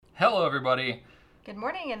Hello, everybody. Good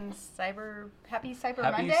morning and happy Cyber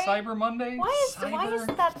Happy Monday. Cyber Monday. Why is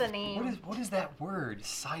that the name? What is that word?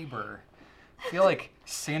 Cyber. I feel like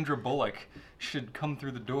Sandra Bullock should come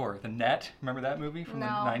through the door. The Net. Remember that movie from the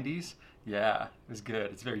 90s? Yeah, it was good.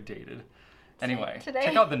 It's very dated. Anyway,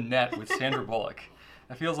 check out The Net with Sandra Bullock.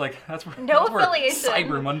 It feels like that's where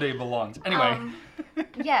Cyber Monday belongs. Anyway.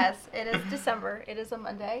 Yes, it is December. It is a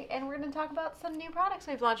Monday, and we're going to talk about some new products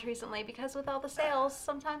we've launched recently because with all the sales,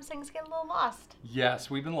 sometimes things get a little lost. Yes,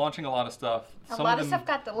 we've been launching a lot of stuff. A lot of stuff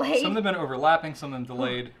got delayed. Some of them have been overlapping, some of them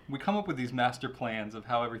delayed. We come up with these master plans of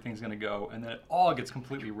how everything's going to go, and then it all gets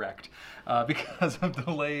completely wrecked because of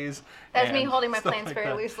delays. That's me holding my plans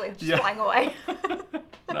very loosely, just flying away.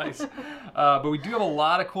 Nice. But we do have a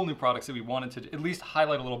lot of cool new products that we wanted to at least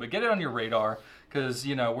highlight a little bit, get it on your radar, because,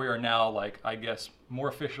 you know, we are now, like, I guess, more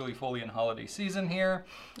officially fully in holiday season here.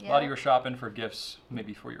 Yep. A lot of you are shopping for gifts,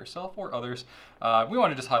 maybe for yourself or others. We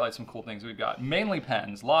want to just highlight some cool things we've got. Mainly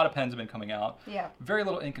pens. A lot of pens have been coming out. Yeah. Very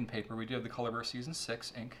little ink and paper. We do have the Colorverse Season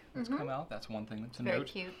 6 ink that's come out. That's one thing to note. Very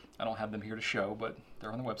cute. I don't have them here to show, but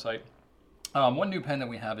they're on the website. One new pen that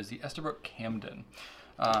we have is the Esterbrook Camden.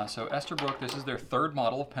 So Esterbrook, this is their third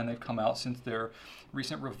model of pen they've come out since their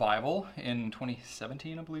recent revival in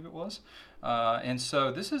 2017, I believe it was. And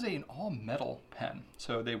so this is an all-metal pen.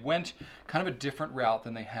 So they went kind of a different route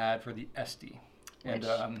than they had for the Estie. And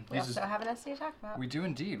we also have an Estie to talk about. We do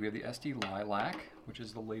indeed. We have the Estie Lilac, which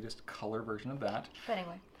is the latest color version of that. But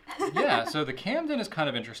anyway. Yeah, so the Camden is kind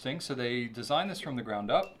of interesting. So they designed this from the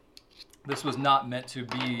ground up. This was not meant to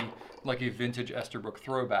be like a vintage Esterbrook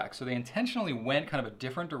throwback. So they intentionally went kind of a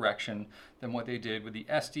different direction than what they did with the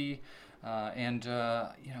Estie. You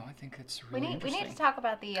know, I think it's really interesting. We need to talk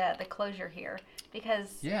about the closure here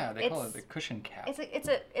because they call it the cushion cap.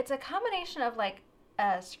 It's a combination of like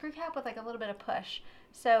a screw cap with like a little bit of push.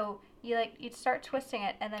 So you'd start twisting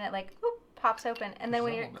it and then it like whoop, pops open, and then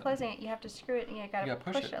when you're closing it, you have to screw it and you gotta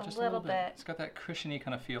push it a little bit. It's got that cushiony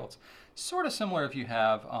kind of feel. It's sort of similar if you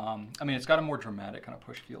have, I mean, it's got a more dramatic kind of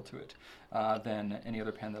push feel to it than any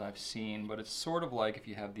other pen that I've seen, but it's sort of like if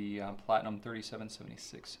you have the Platinum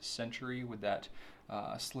 3776 Century with that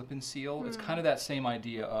slip and seal. It's kind of that same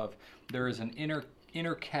idea of there is an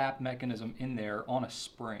inner cap mechanism in there on a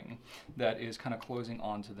spring that is kind of closing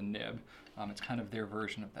onto the nib. It's kind of their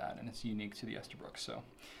version of that, and it's unique to the Esterbrook. So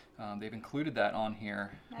they've included that on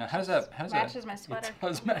here. Now, how does that matches my sweater? It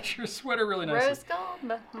does match your sweater really nicely. Rose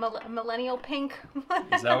gold, millennial pink.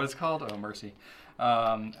 Is that what it's called? Oh, mercy.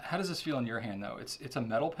 How does this feel in your hand, though? It's a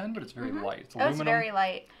metal pen, but it's very light. It's aluminum. It's very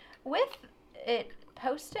light. With it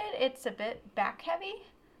posted, it's a bit back heavy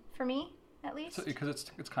for me. At least because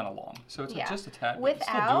it's kind of long, so it's just a tad. Without, it's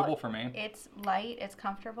still doable for me. It's light, it's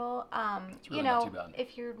comfortable. It's really not too bad.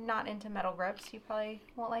 If you're not into metal grips, you probably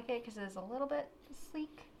won't like it because it's a little bit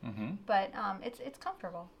sleek. But it's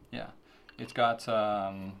comfortable. Yeah, it's got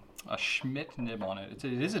a Schmidt nib on it.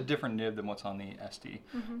 It is a different nib than what's on the Estie,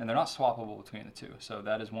 and they're not swappable between the two. So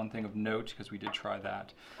that is one thing of note because we did try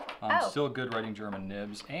that. Still good writing German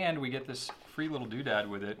nibs, and we get this free little doodad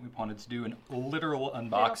with it. We wanted to do a literal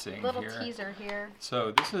unboxing little teaser here.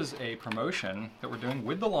 So this is a promotion that we're doing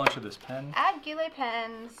with the launch of this pen. Add Goulet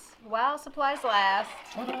pens while supplies last.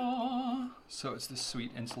 Ta-da! So it's this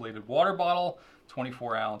sweet insulated water bottle.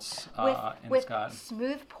 24 ounce, with it's got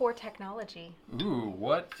smooth pour technology. Ooh,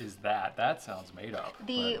 what is that? That sounds made up.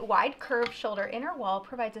 The wide curved shoulder inner wall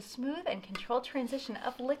provides a smooth and controlled transition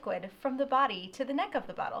of liquid from the body to the neck of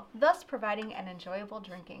the bottle, thus providing an enjoyable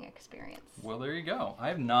drinking experience. Well, there you go. I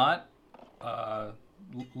have not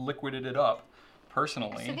liquided it up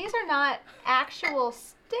personally. So these are not actual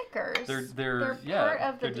stickers. They're part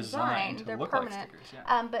of the design. They're look permanent. like stickers,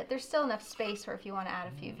 yeah. But there's still enough space where if you want to add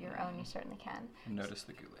a few of your own, you certainly can. Notice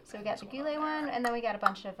the Goulet. So we got the Goulet one, and then we got a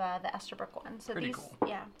bunch of the Esterbrook ones. So Pretty cool.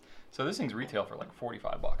 Yeah. So this thing's retail for like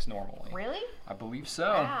 $45 normally. Really? I believe so.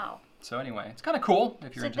 Wow. So anyway, it's kind of cool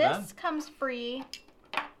if you're into that. So this comes free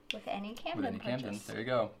with any Camden purchase. There you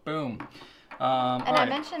go. Boom. And I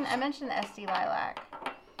mentioned the Estie Lilac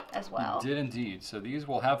as well. You did indeed. So these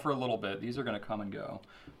we'll have for a little bit. These are going to come and go.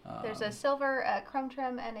 There's a silver chrome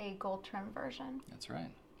trim and a gold trim version. That's right.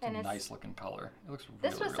 It's a nice looking color. It looks really,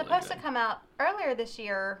 This was supposed to come out earlier this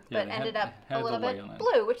year, but ended up a little bit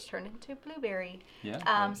blue, which turned into blueberry.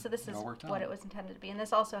 Yeah. So this is what it was intended to be. And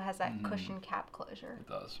this also has that cushion cap closure. It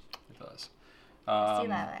does. It does. Estie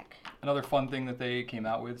Lilac. Another fun thing that they came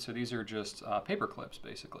out with, so these are just paper clips,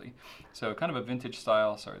 basically. So kind of a vintage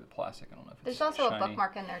style. Sorry, the plastic, I don't know if it's There's also shiny. a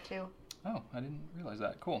bookmark in there, too. Oh, I didn't realize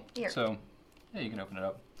that. Cool. Here. So, yeah, you can open it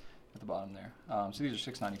up at the bottom there. So these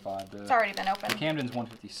are $6.95. It's already been opened. The Camden's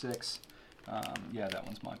 $156. Yeah, that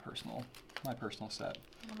one's my personal set.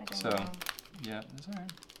 So, yeah, that's all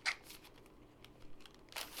right.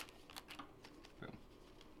 Boom.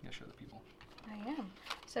 You gotta show the people. I am.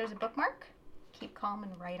 So there's a bookmark. Keep calm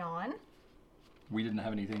and write on. We didn't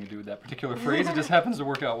have anything to do with that particular phrase. It just happens to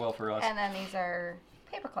work out well for us. And then these are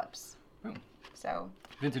paper clips. Boom. So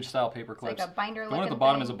vintage style paper clips. Like a binder. The one at the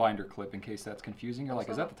bottom is a binder clip in case that's confusing. You're like,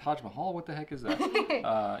 is that the Taj Mahal? What the heck is that?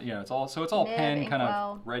 You know, it's all Nib, pen kind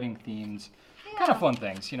of writing themes, kind of fun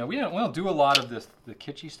things. You know, we don't do a lot of the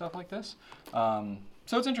kitschy stuff like this.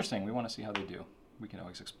 So it's interesting. We want to see how they do. We can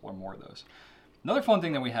always explore more of those. Another fun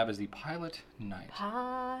thing that we have is the Pilot Night.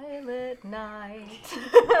 Pilot Night.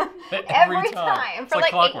 Every time. For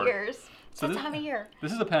like 8 years. So what time of year?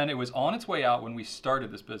 This is a pen. It was on its way out when we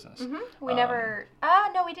started this business. We never.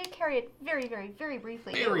 No, we did carry it very, very, very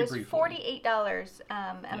briefly. It was $48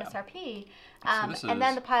 MSRP. So and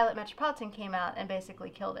then the Pilot Metropolitan came out and basically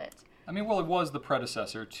killed it. I mean, well, it was the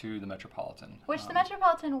predecessor to the Metropolitan. Which the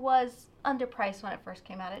Metropolitan was underpriced when it first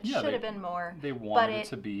came out. It should have been more. They wanted it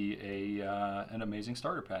to be an amazing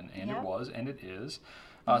starter pen, and it was, and it is.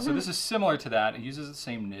 So this is similar to that. It uses the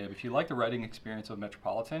same nib. If you like the writing experience of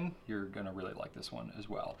Metropolitan, you're going to really like this one as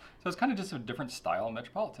well. So it's kind of just a different style of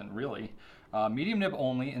Metropolitan, really. Medium nib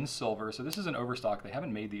only in silver. So this is an overstock. They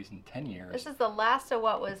haven't made these in 10 years. This is the last of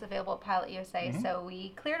what was available at Pilot USA. So we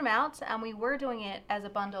cleared them out, and we were doing it as a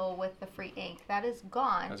bundle with the free ink. That is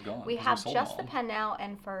gone. That's gone. We have just the pen now,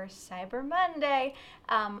 and for Cyber Monday,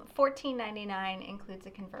 $14.99 includes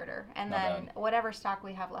a converter. And then whatever stock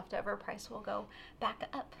we have left over, price will go back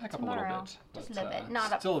up tomorrow. A little bit. Just a little bit.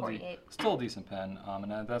 Not up to 48. Still a decent pen.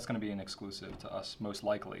 And that's going to be an exclusive to us, most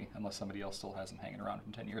likely, unless somebody else still has them hanging around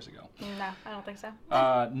from 10 years ago. No. I don't think so.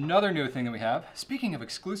 Another new thing that we have, speaking of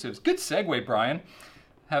exclusives, good segue, Brian,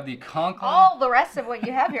 have the Conklin. All the rest of what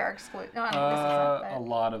you have here are exclusive. No, a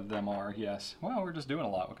lot of them are, yes. Well, we're just doing a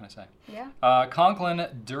lot, what can I say? Yeah.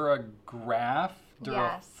 Conklin Duraflex.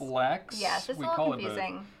 Yes, it's a little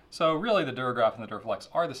confusing. So really the Duragraph and the Duraflex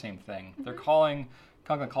are the same thing. They're Conklin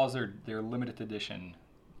calls their limited edition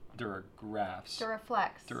Duragraphs.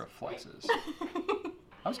 Duraflexes.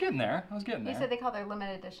 I was getting there. You said they call their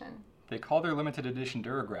limited edition. They call their limited edition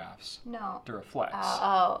Duragraphs. No. Duraflex.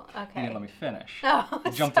 Oh, okay. You didn't let me finish. Oh, I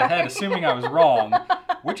jumped ahead, assuming I was wrong,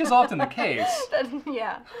 which is often the case.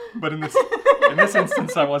 Yeah. But in this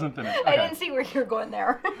instance, I wasn't finished. Okay. I didn't see where you're going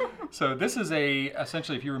there. So this is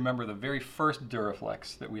essentially, if you remember, the very first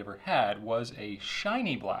Duraflex that we ever had was a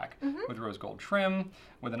shiny black with rose gold trim,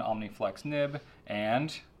 with an OmniFlex nib,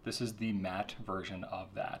 and this is the matte version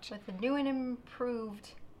of that. With the new and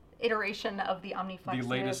improved iteration of the OmniFlex. The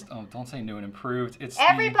latest. Oh, don't say new and improved.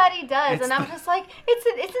 Everybody does, and I'm just like, it's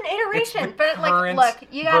an iteration. It's the current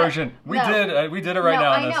version. We did it right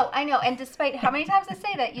now. I know. And despite how many times I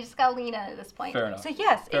say that, you just gotta lean in at this point. Fair enough. So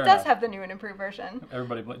yes, it does have the new and improved version.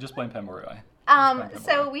 Everybody, just blame Pembury.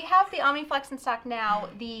 So we have the OmniFlex in stock now.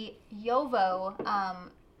 The Jowo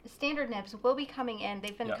standard nibs will be coming in.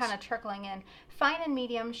 They've been kind of trickling in. Fine and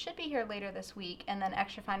medium should be here later this week, and then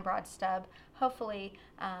extra fine broad stub, hopefully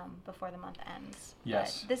before the month ends.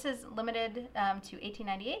 Yes. But this is limited to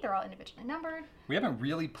 $18.98. They're all individually numbered. We haven't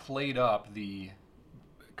really played up the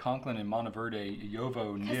Conklin and Monteverde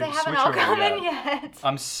Jowo nib switchover they haven't all come in yet.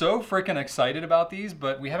 I'm so freaking excited about these,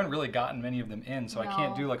 but we haven't really gotten many of them in, so I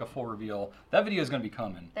can't do like a full reveal. That video is going to be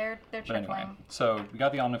coming. They're trickling. Anyway, so we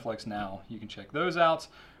got the OmniFlex now. You can check those out.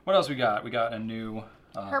 What else we got? We got a new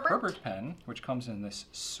Herbert pen, which comes in this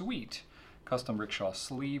sweet custom rickshaw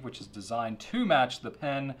sleeve, which is designed to match the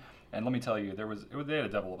pen. And let me tell you, they had a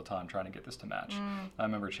devil of a time trying to get this to match. I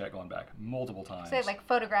remember Chet going back multiple times. So they like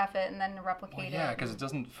photograph it and then replicate it. Yeah, because it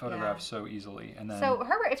doesn't photograph so easily. And then so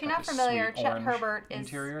Herbert, if you're not familiar, Chet Herbert is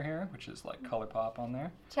interior here, which is like color pop on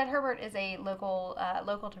there. Chet Herbert is a local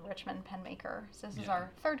to Richmond pen maker. So this is our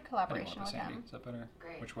third collaboration with him. Is that better?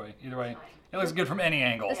 Great. Which way? Either way, it looks good from any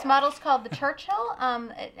angle. This model's called the Churchill.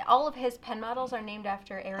 All of his pen models are named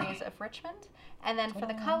after areas of Richmond. And then for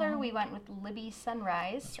the color, we went with Libby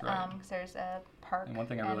Sunrise. That's right. Because there's a park. And one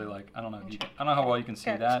thing I really like, I don't know how well you can see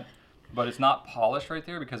that, but it's not polished right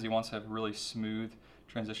there because he wants to have really smooth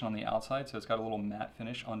transition on the outside. So it's got a little matte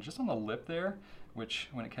finish just on the lip there, which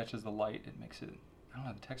when it catches the light, it makes it, I don't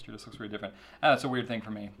know, the texture just looks really different. That's a weird thing for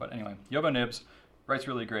me. But anyway, Jowo nibs, writes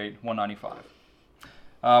really great, $195.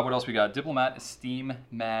 What else we got? Diplomat Esteem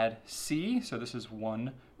Mad C. So this is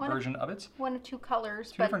one version of it. One of two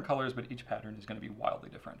colors. Two different colors, but each pattern is going to be wildly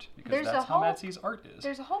different because that's how Mad C's art is.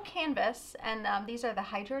 There's a whole canvas, and these are the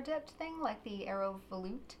hydro dipped thing, like the Aero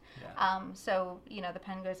Volute. Yeah. So, the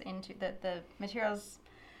pen goes into the materials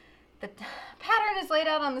the pattern is laid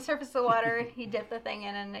out on the surface of the water. You dip the thing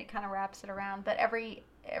in and it kind of wraps it around. But every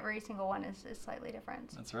single one is slightly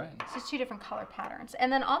different. That's right. It's just 2 different color patterns.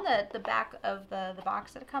 And then on the back of the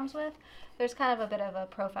box that it comes with, there's kind of a bit of a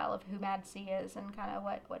profile of who Mad C is and kind of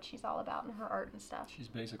what she's all about and her art and stuff. She's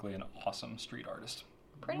basically an awesome street artist.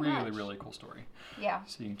 Pretty really, much. really cool story. Yeah.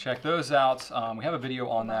 So you can check those out. We have a video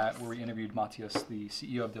on that where we interviewed Matthias, the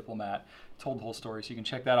CEO of Diplomat, told the whole story. So you can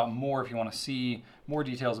check that out more if you want to see more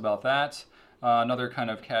details about that. Another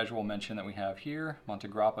kind of casual mention that we have here,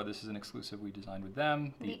 Montegrappa. This is an exclusive we designed with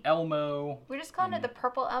them. The Elmo. We're just calling it the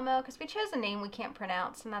Purple Elmo because we chose a name we can't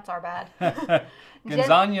pronounce, and that's our bad.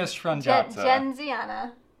 Genzania Strangiata.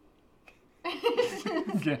 Genziana.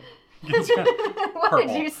 What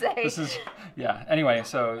did you say? This is Anyway,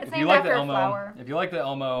 so it's if you like the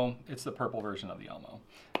Elmo, it's the purple version of the Elmo.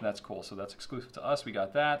 That's cool. So that's exclusive to us. We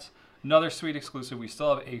got that. Another sweet exclusive. We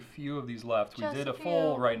still have a few of these left. We did a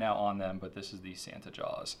full right now on them, but this is the Santa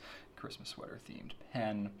Jaws Christmas sweater themed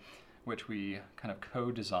pen, which we kind of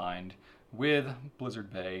co-designed with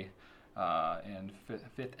Blizzard Bay and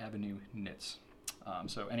Fifth Avenue Knits.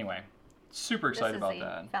 So anyway, super excited about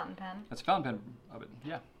that. Fountain pen. That's a fountain pen of it.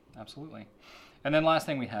 Yeah, absolutely. And then last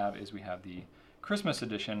thing we have the Christmas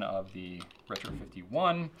edition of the Retro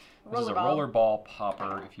 51. This is a rollerball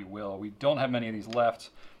popper, if you will. We don't have many of these left.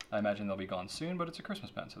 I imagine they'll be gone soon, but it's a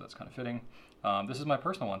Christmas pen, so that's kind of fitting. This is my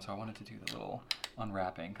personal one, so I wanted to do the little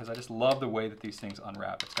unwrapping because I just love the way that these things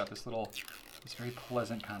unwrap. It's got this very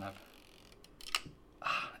pleasant kind of,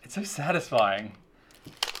 it's so satisfying.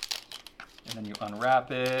 And then you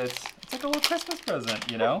unwrap it. It's like a little Christmas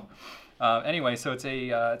present, you know? Anyway, so it's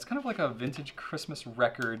kind of like a vintage Christmas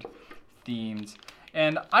record themed.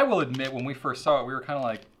 And I will admit, when we first saw it, we were kind of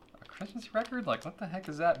like, a Christmas record? Like, what the heck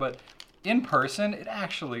is that? But in person, it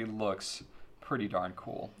actually looks pretty darn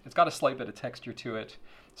cool. It's got a slight bit of texture to it.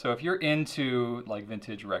 So if you're into like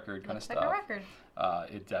vintage record kind of stuff, like a record.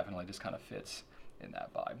 It definitely just kind of fits in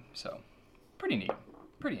that vibe. So pretty neat,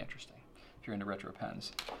 pretty interesting. If you're into retro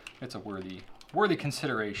pens, it's a worthy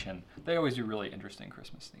consideration. They always do really interesting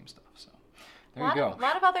Christmas themed stuff. So there you go. A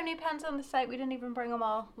lot of other new pens on the site. We didn't even bring them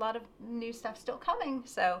all. A lot of new stuff still coming.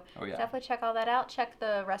 So definitely check all that out. Check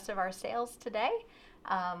the rest of our sales today.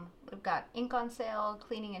 We've got ink on sale,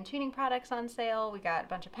 cleaning and tuning products on sale. We got a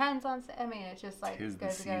bunch of pens on sale. I mean, it's just like Tis the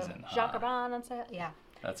season, Jacques Herbin on sale. Yeah.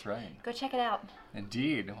 That's right. Go check it out.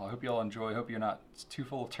 Indeed. Well, I hope you all enjoy. I hope you're not too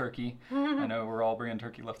full of turkey. I know we're all bringing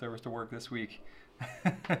turkey leftovers to work this week.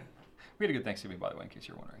 We had a good Thanksgiving, by the way, in case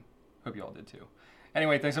you're wondering. Hope you all did too.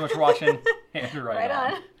 Anyway, thanks so much for watching. And right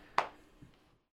on.